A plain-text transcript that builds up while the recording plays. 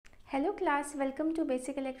Hello class, welcome to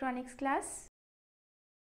Basic Electronics class.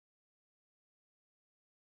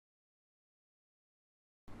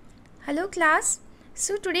 Hello class.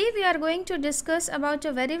 So today we are going to discuss about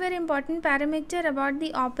a very important parameter about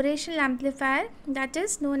the operational amplifier, that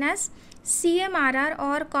is known as CMRR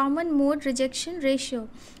or common mode rejection ratio.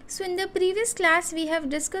 So in the previous class we have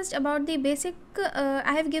discussed about the basic,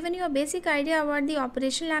 I have given you a basic idea about the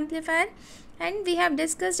operational amplifier, and we have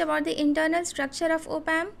discussed about the internal structure of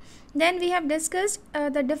op-amp. Then we have discussed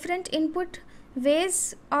the different input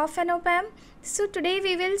ways of an op-amp. So today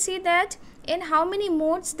we will see that in how many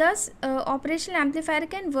modes this operational amplifier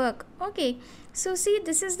can work. Okay, so see,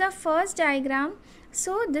 this is the first diagram.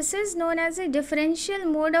 So this is known as a differential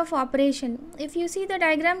mode of operation. If you see the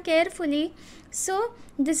diagram carefully, so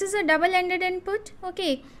this is a double-ended input,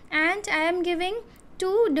 okay, and I am giving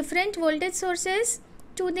two different voltage sources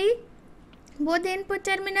to the both the input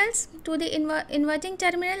terminals. To the inverting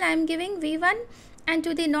terminal I am giving V1, and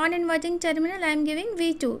to the non-inverting terminal I am giving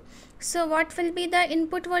V2. So what will be the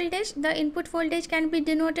input voltage? The input voltage can be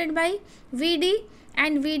denoted by VD,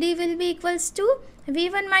 and VD will be equals to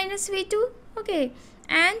V1 minus V2. Okay,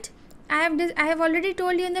 and I have already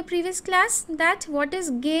told you in the previous class that what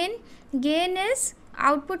is gain? Gain is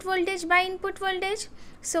output voltage by input voltage.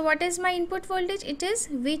 So what is my input voltage? It is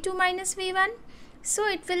V2 minus V1. So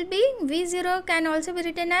it will be V0 can also be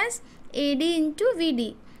written as AD into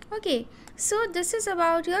VD. Okay, so this is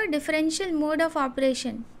about your differential mode of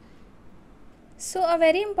operation. So a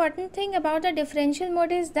very important thing about the differential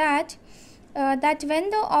mode is that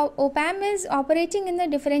when the op-amp is operating in the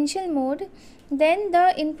differential mode, then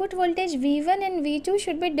the input voltage V1 and V2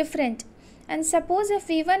 should be different. And suppose if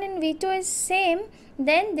V1 and V2 is same,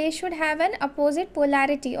 then they should have an opposite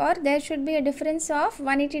polarity, or there should be a difference of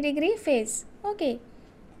 180-degree phase. Okay.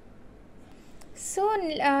 So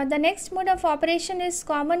the next mode of operation is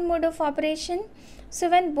common mode of operation. So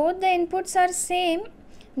when both the inputs are same,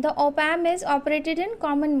 the op-amp is operated in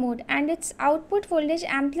common mode, and its output voltage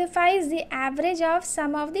amplifies the average of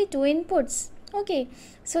sum of the two inputs. Okay,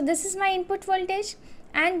 so this is my input voltage,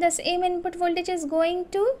 and the same input voltage is going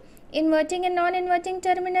to inverting and non-inverting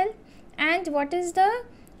terminal. And what is the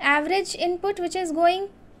average input which is going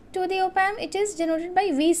to the op-amp? It is denoted by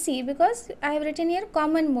VC, because I have written here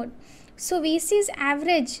common mode. So VC is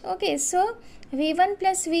average. Okay, so V1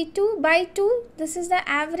 plus V2 by 2, this is the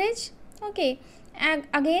average. Okay, and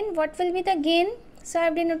again what will be the gain? So I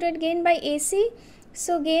have denoted gain by AC.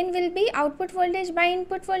 So gain will be output voltage by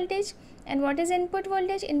input voltage. And what is input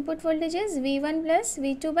voltage? Input voltage is V1 plus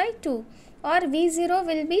V2 by 2, or V0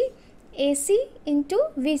 will be AC into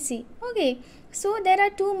VC. Okay, so there are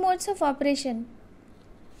two modes of operation.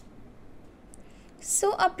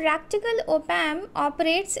 So a practical op-amp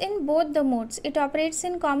operates in both the modes. It operates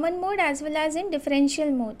in common mode as well as in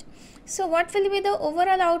differential mode. So what will be the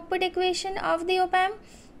overall output equation of the op-amp?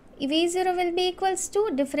 V0 will be equals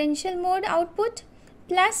to differential mode output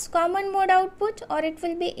plus common mode output, or it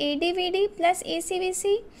will be ADVD plus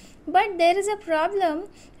ACVC. But there is a problem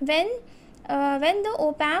when the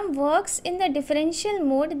op-amp works in the differential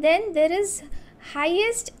mode, then there is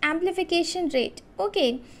highest amplification rate.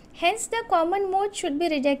 Okay, hence the common mode should be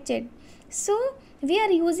rejected. So we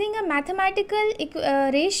are using a mathematical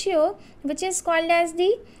ratio which is called as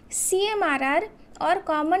the CMRR or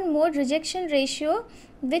common mode rejection ratio,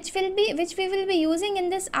 which we will be using in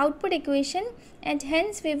this output equation, and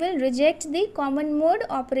hence we will reject the common mode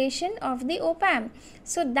operation of the op-amp.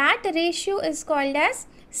 So that ratio is called as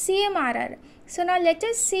CMRR. So now let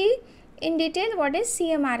us see in detail what is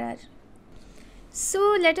CMRR.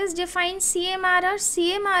 So let us define CMRR.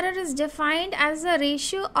 CMRR is defined as the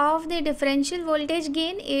ratio of the differential voltage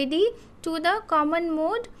gain AD to the common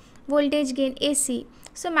mode voltage gain AC.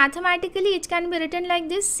 So mathematically it can be written like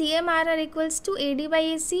this: CMRR equals to AD by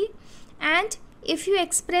AC. And if you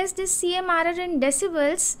express this CMRR in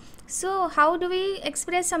decibels, so how do we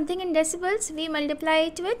express something in decibels? We multiply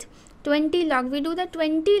it with 20 log. We do the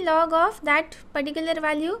 20 log of that particular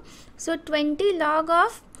value. So 20 log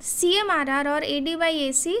of CMRR or AD by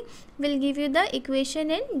AC will give you the equation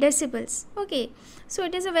in decibels. Okay, so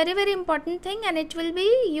it is a very important thing, and it will be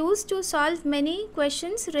used to solve many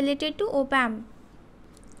questions related to op-amp.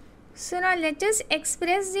 So now let us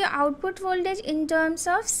express the output voltage in terms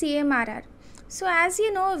of CMRR. So as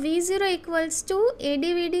you know, V0 equals to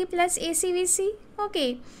ADVD plus ACVC.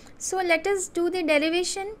 Okay, so let us do the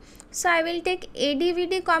derivation. So I will take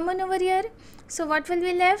ADVD common over here. So what will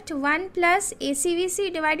be left? 1 plus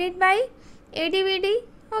ACVC divided by ADVD.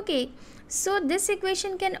 Okay, so this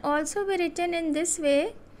equation can also be written in this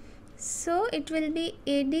way. So it will be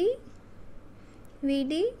ADVD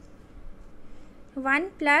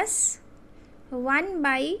 1 plus 1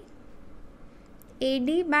 by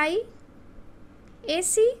AD by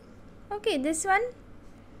AC. Okay, this one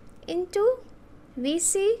into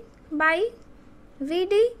VC by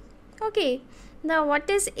VD. Okay, now what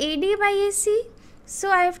is AD by AC?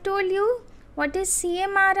 So I have told you what is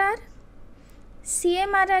CMRR.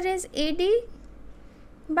 CMRR is AD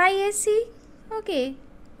by AC. Okay,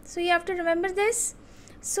 so you have to remember this.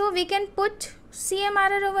 So we can put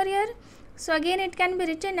CMRR over here. So again it can be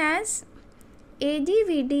written as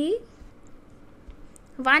ADVD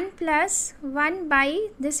 1 plus 1 by,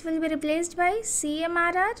 this will be replaced by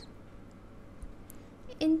CMRR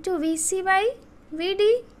into VC by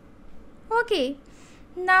VD. Okay,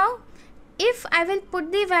 now if I will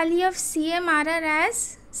put the value of CMRR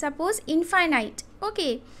as suppose infinite.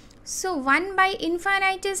 Okay, so 1 by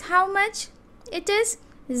infinite is how much? It is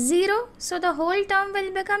 0. So the whole term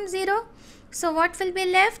will become 0. So what will be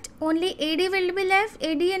left? Only AD will be left,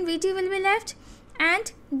 AD and VT will be left,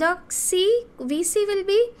 and the VC will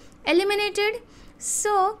be eliminated.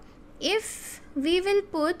 So if we will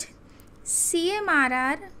put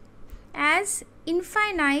CMRR as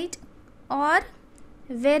infinite or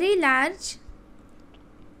very large,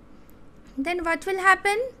 then what will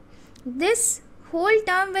happen? This whole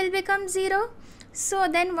term will become 0. So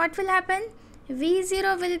then what will happen?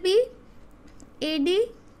 V0 will be AD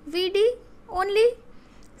VD only.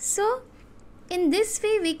 So in this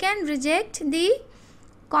way we can reject the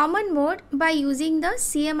common mode by using the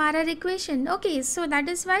CMRR equation. Okay, so that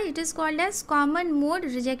is why it is called as common mode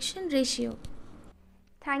rejection ratio.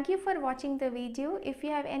 Thank you for watching the video. If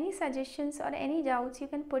you have any suggestions or any doubts, you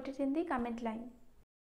can put it in the comment line.